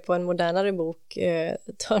tänker jag ju på en modernare bok,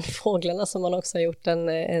 Törnfåglarna, som man också har gjort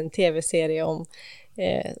en tv-serie om,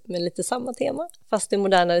 med lite samma tema, fast i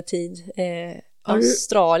modernare tid.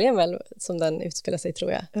 Australien väl, som den utspelar sig,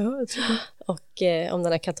 tror jag. Ja, jag tror det. Och om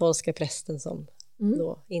den här katolska prästen som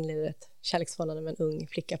då inleder ett kärleksförhållande med en ung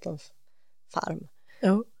flicka på en farm.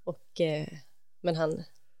 Ja. Och, men han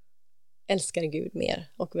älskar Gud mer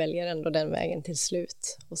och väljer ändå den vägen till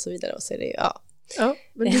slut och så vidare. Och så är det, Ja,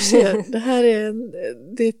 men du ser, det här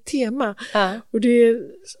det är ett tema. Och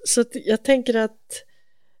så att jag tänker att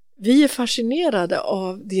vi är fascinerade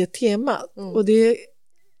av det temat. Och det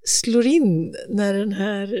slår in när den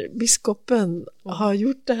här biskopen har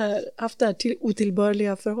gjort det här, haft det här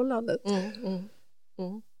otillbörliga förhållandet.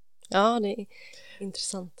 Ja, det är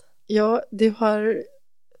intressant. Ja, det har...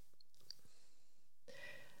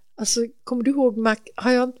 Alltså, kommer du ihåg,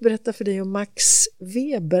 har jag inte berättat för dig om Max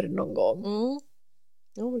Weber någon gång?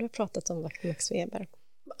 Jo, du har pratat om Max Weber.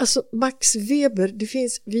 Alltså, Max Weber,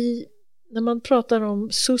 när man pratar om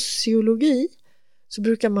sociologi så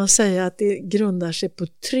brukar man säga att det grundar sig på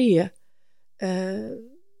tre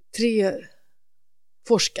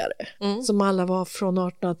forskare som alla var från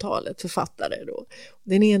 1800-talet, författare då.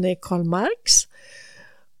 Den ena är Karl Marx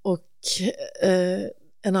och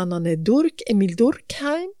en annan är Emil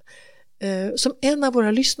Durkheim, som en av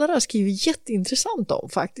våra lyssnare har skrivit jätteintressant om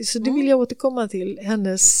faktiskt. Så det vill jag återkomma till,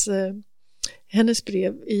 hennes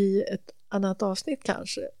brev i ett annat avsnitt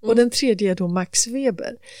kanske. Och den tredje är då Max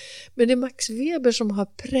Weber. Men det är Max Weber som har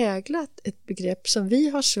präglat ett begrepp som vi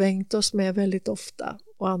har svängt oss med väldigt ofta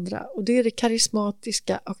och andra. Och det är det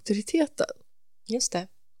karismatiska auktoriteten. Just det.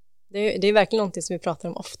 Det är verkligen någonting som vi pratar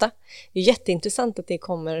om ofta. Det är jätteintressant att det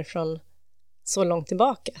kommer från så långt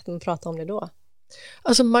tillbaka, att man pratar om det då.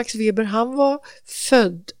 Alltså Max Weber, han var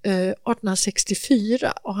född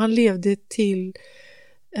 1864 och han levde till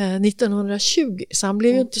 1920, så han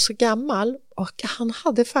blev ju inte så gammal, och han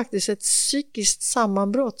hade faktiskt ett psykiskt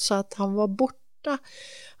sammanbrott så att han var borta.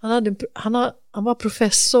 Han var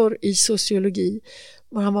professor i sociologi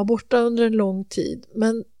och han var borta under en lång tid,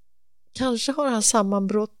 men kanske har han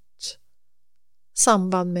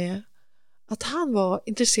samband med att han var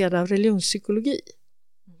intresserad av religionspsykologi.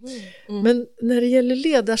 Men när det gäller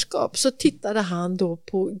ledarskap så tittade han då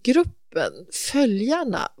på gruppen,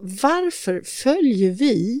 följarna. Varför följer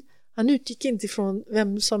vi? Han utgick inte ifrån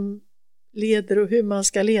vem som leder och hur man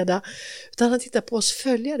ska leda, utan han tittar på oss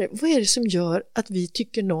följare. Vad är det som gör att vi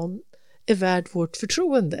tycker någon är värd vårt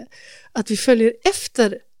förtroende? Att vi följer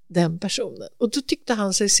efter den personen. Och då tyckte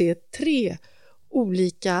han sig se 3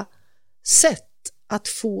 olika sätt att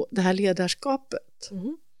få det här ledarskapet.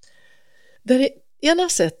 Där det ena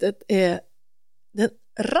sättet är den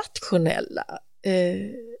rationella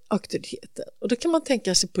auktoriteten. Och då kan man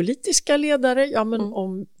tänka sig politiska ledare. Ja, men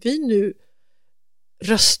om vi nu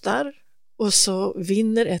röstar och så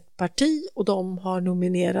vinner ett parti och de har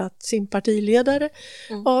nominerat sin partiledare,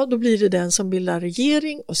 ja, då blir det den som bildar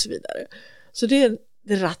regering och så vidare. Så det är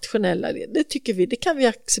det rationella. Det tycker vi, det kan vi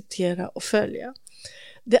acceptera och följa.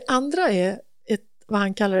 Det andra är vad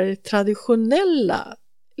han kallar det traditionella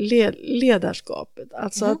ledarskapet.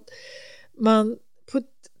 Alltså att man på ett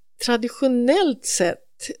traditionellt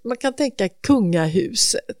sätt, man kan tänka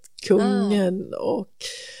kungahuset, kungen, och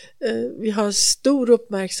vi har stor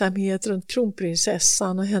uppmärksamhet runt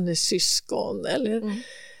kronprinsessan och hennes syskon.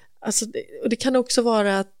 Alltså och det kan också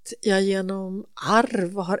vara att jag genom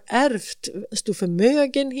arv har ärvt stor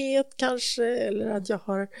förmögenhet kanske, eller att jag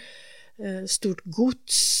har stort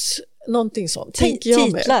gods, någonting sånt.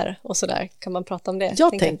 Titlar och sådär, kan man prata om det?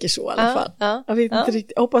 Jag tänker så i alla fall. Jag vet inte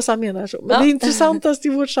riktigt, jag hoppas han menar så. Men det intressantaste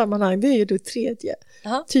i vårt sammanhang, det är ju det tredje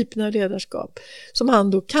typen av ledarskap, som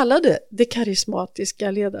han då kallade det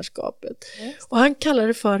karismatiska ledarskapet. Och han kallar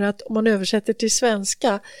det för att, om man översätter till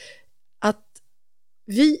svenska, att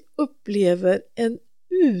vi upplever en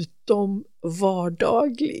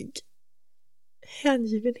utomvardaglig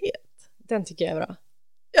hängivenhet. Den tycker jag är bra.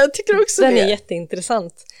 Jag tycker också den är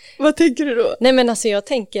jätteintressant. Vad tänker du då? Nej, men alltså jag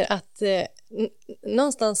tänker att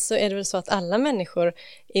någonstans så är det väl så att alla människor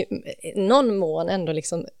i någon mån ändå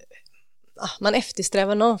liksom, man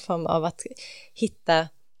eftersträvar någon form av att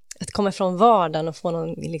komma ifrån vardagen och få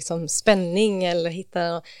någon liksom spänning, eller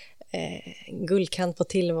hitta guldkant på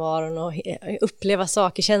tillvaron och uppleva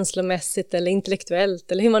saker känslomässigt eller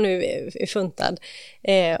intellektuellt, eller hur man nu är funtad.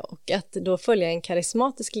 Och att då följa en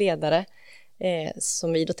karismatisk ledare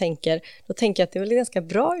som vi då tänker jag att det är väl ett ganska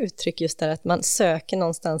bra uttryck just där att man söker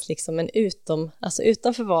någonstans liksom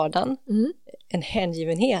utanför vardagen, en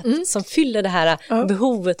hängivenhet som fyller det här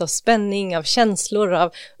behovet av spänning, av känslor,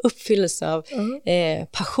 av uppfyllelse, av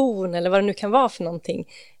passion eller vad det nu kan vara för någonting.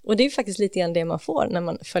 Och det är ju faktiskt lite grann det man får när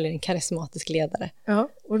man följer en karismatisk ledare. Ja,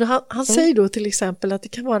 och han säger då till exempel att det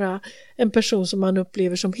kan vara en person som man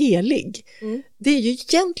upplever som helig. Det är ju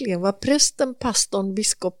egentligen vad prästen, pastorn,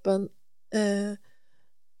 biskopen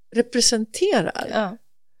representerar. Ja,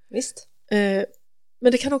 viskt.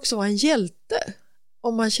 Men det kan också vara en hjälte.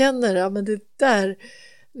 Om man känner, men det där,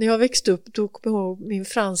 när jag växte upp, då kom jag ihåg min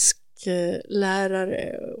fransk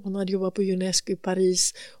lärare, hon hade jobbat på UNESCO i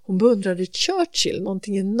Paris, hon beundrade Churchill,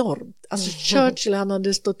 någonting enormt. Alltså Churchill, han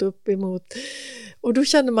hade stått upp emot, och då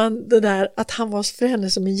kände man det där att han var för henne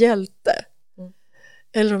som en hjälte.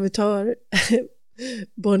 Eller om vi tar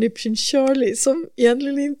Bonnie Prince Charlie, som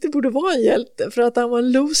egentligen inte borde vara en hjälte för att han var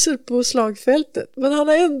en loser på slagfältet, men han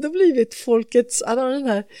har ändå blivit folkets, han har den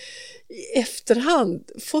här i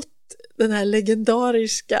efterhand fått den här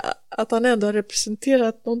legendariska, att han ändå har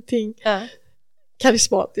representerat någonting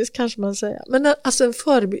karismatiskt kanske man säger. Men alltså en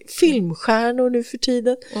filmstjärnor nu för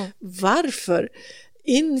tiden. Varför?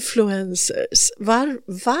 Influencers.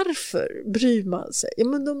 Varför bryr man sig? Ja,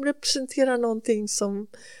 men de representerar någonting som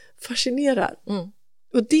fascinerar.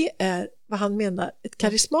 Och det är vad han menar, ett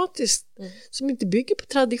karismatiskt som inte bygger på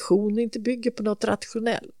tradition, inte bygger på något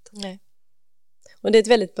rationellt. Nej. Och det är ett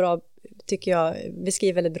väldigt bra, tycker jag,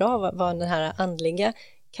 beskriver väldigt bra vad den här andliga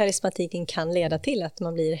karismatiken kan leda till, att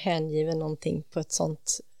man blir hängiven någonting på ett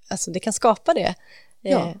sånt, alltså det kan skapa det.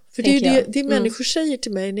 Ja, för det är det människor säger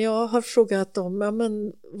till mig när jag har frågat dem, ja,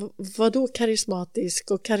 men vad då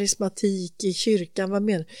karismatisk och karismatik i kyrkan, vad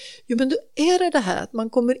menar du? Jo, men då är det här att man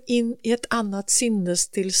kommer in i ett annat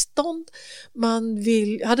sinnestillstånd.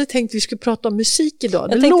 Jag hade tänkt vi skulle prata om musik idag.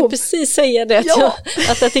 Jag tänkte precis säga det,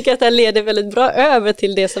 att jag tycker att det här leder väldigt bra över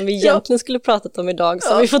till det som vi egentligen skulle pratat om idag,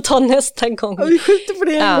 som vi får ta nästa gång. Ja, vi skjuter på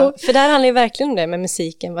det en gång. För där handlar det verkligen om det med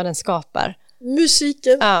musiken, vad den skapar.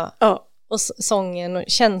 Musiken, ja. Och sången och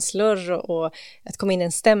känslor och att komma in i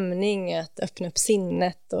en stämning, att öppna upp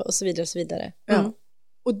sinnet och så vidare och så vidare. Ja.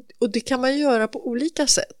 Och det kan man göra på olika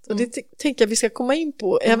sätt. Och det tänker jag vi ska komma in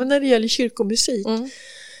på, även när det gäller kyrkomusik.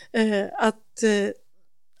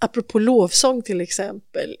 Apropå lovsång till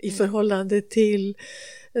exempel, i förhållande till,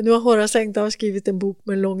 nu har Horace Engdahl skrivit en bok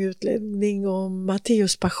med en lång utläggning om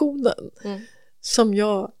Matteuspassionen, som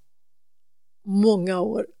jag många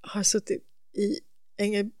år har suttit i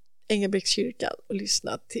Engelbrektskyrkan och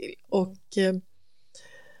lyssnat till, och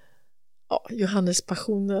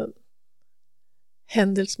Johannespassionen,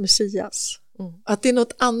 Händels Messias, att det är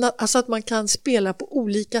något annat, alltså att man kan spela på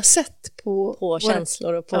olika sätt på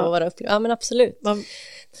känslor och på våra upplevelser. Ja, men absolut.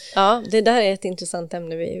 Ja, det där är ett intressant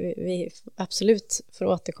ämne vi absolut får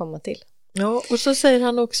återkomma till. Ja, och så säger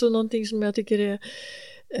han också någonting som jag tycker är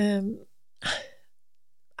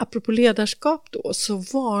apropå ledarskap då, så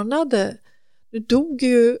varnade, nu dog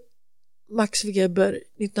ju Max Weber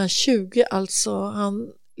 1920, alltså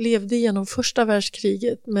han levde genom första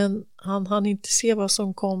världskriget, men han hann inte se vad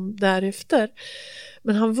som kom därefter.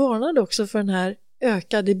 Men han varnade också för den här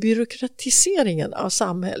ökade byråkratiseringen av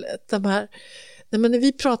samhället. När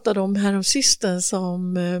vi pratade om häromsistens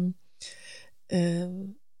som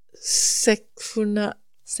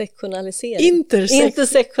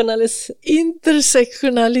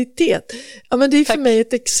intersektionalitet. Ja, men det är för mig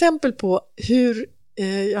ett exempel på hur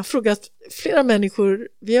jag har frågat flera människor,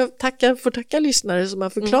 får tacka lyssnare som har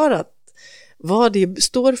förklarat vad det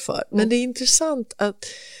står för. Men det är intressant att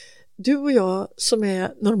du och jag som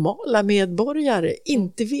är normala medborgare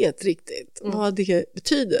inte vet riktigt vad det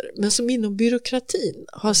betyder, men som inom byråkratin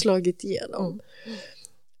har slagit igenom.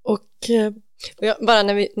 Och bara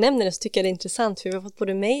när vi nämner det så tycker jag det är intressant, för vi har fått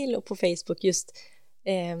både mejl och på Facebook just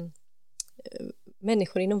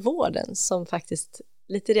människor inom vården som faktiskt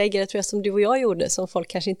lite reagerar, tror jag, som du och jag gjorde, som folk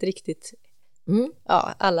kanske inte riktigt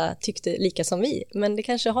alla tyckte lika som vi, men det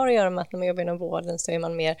kanske har att göra med att när man jobbar inom vården så är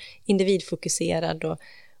man mer individfokuserad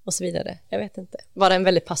och så vidare. Jag vet inte, bara en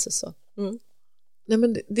väldigt passus så. Nej,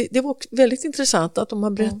 men det var väldigt intressant att de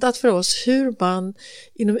har berättat för oss hur man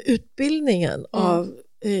inom utbildningen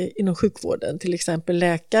inom sjukvården, till exempel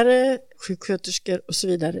läkare, sjuksköterskor och så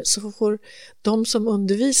vidare, så får de som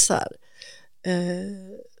undervisar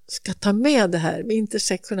ska ta med det här med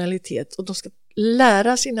intersektionalitet, och de ska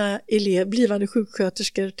lära sina blivande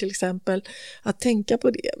sjuksköterskor till exempel att tänka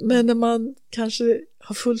på det. Men när man kanske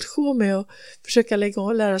har fullt sjå med att försöka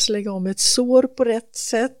lära sig lägga om ett sår på rätt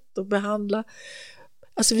sätt och behandla,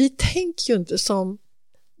 alltså vi tänker ju inte som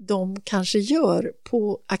de kanske gör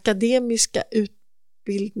på akademiska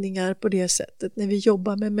utbildningar på det sättet när vi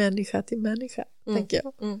jobbar med människa till människa, tänker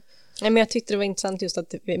jag. Ja, men jag tyckte det var intressant just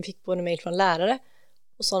att vi fick både mejl från lärare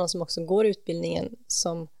och sådana som också går utbildningen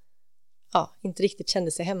som inte riktigt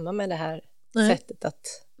kände sig hemma med det här sättet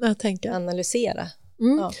att analysera.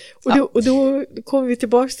 Och då kommer vi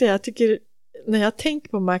tillbaka till det. Jag tycker, när jag tänker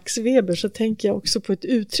på Max Weber så tänker jag också på ett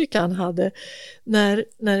uttryck han hade när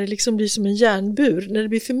det liksom blir som en järnbur, när det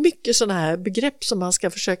blir för mycket sådana här begrepp som man ska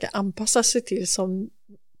försöka anpassa sig till, som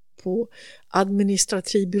på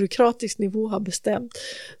administrativ byråkratisk nivå har bestämt,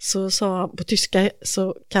 så sa han, på tyska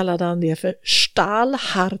så kallade han det för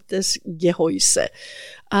Stahlhartes Gehäuse,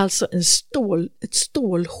 alltså ett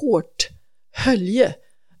stålhårt hölje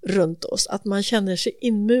runt oss, att man känner sig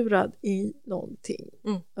inmurad i någonting.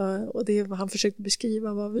 Och det han försökte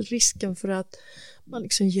beskriva var väl risken för att man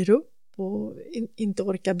liksom ger upp och inte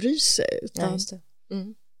orkar bry sig, utan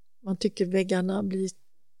man tycker väggarna blir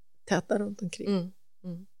täta runt omkring.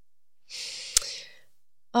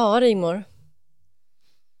 Ja, Rigmor.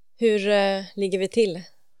 Hur ligger vi till?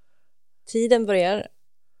 Tiden börjar.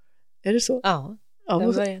 Är det så? Ja.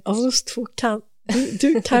 Av oss två kan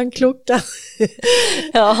du kan klockan.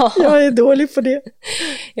 Jag är dålig på det.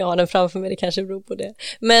 Jag har den framför mig, det kanske beror på det.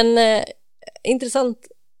 Men intressant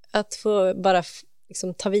att få bara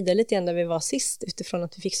liksom ta vidare lite igen där vi var sist, utifrån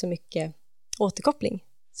att vi fick så mycket återkoppling.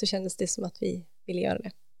 Så kändes det som att vi ville göra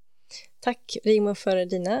det. Tack Rigmor för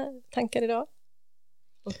dina tankar idag.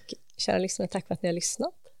 Och kära lyssnare, tack för att ni har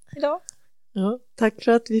lyssnat idag. Ja, tack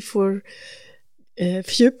för att vi får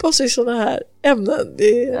fördjupa oss i sådana här ämnen.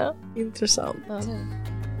 Det är intressant. Ja.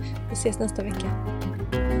 Vi ses nästa vecka.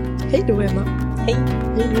 Hej då, Emma. Hej.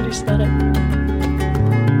 Hej lyssnare.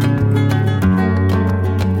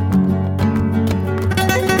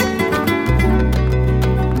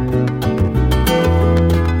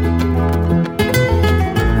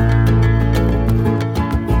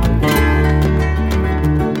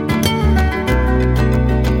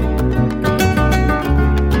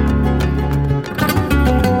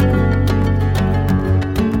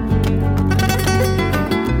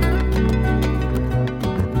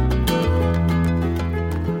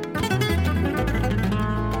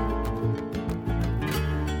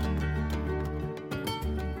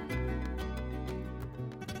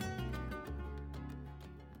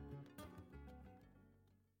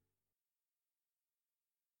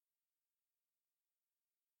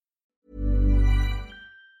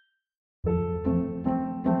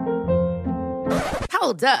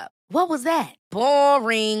 Hold up. What was that?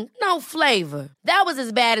 Boring. No flavor. That was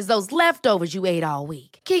as bad as those leftovers you ate all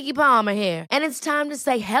week. Keke Palmer here, and it's time to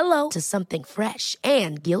say hello to something fresh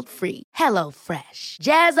and guilt-free. Hello Fresh.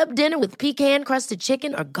 Jazz up dinner with pecan-crusted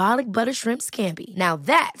chicken or garlic butter shrimp scampi. Now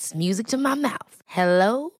that's music to my mouth.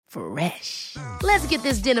 Hello Fresh. Let's get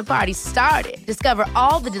this dinner party started. Discover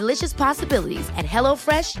all the delicious possibilities at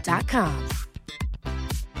hellofresh.com.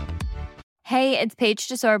 Hey, it's Paige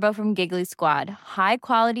DeSorbo from Giggly Squad. High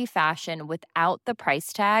quality fashion without the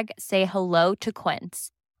price tag. Say hello to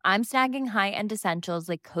Quince. I'm snagging high-end essentials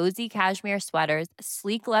like cozy cashmere sweaters,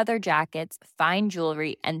 sleek leather jackets, fine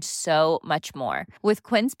jewelry, and so much more. With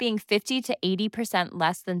Quince being 50 to 80%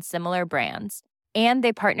 less than similar brands. And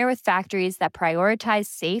they partner with factories that prioritize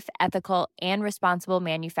safe, ethical, and responsible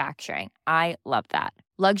manufacturing. I love that.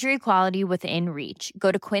 Luxury quality within reach.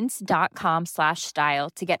 Go to quince.com/style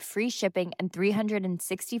to get free shipping and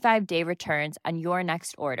 365-day returns on your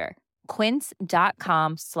next order.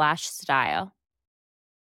 Quince.com/style.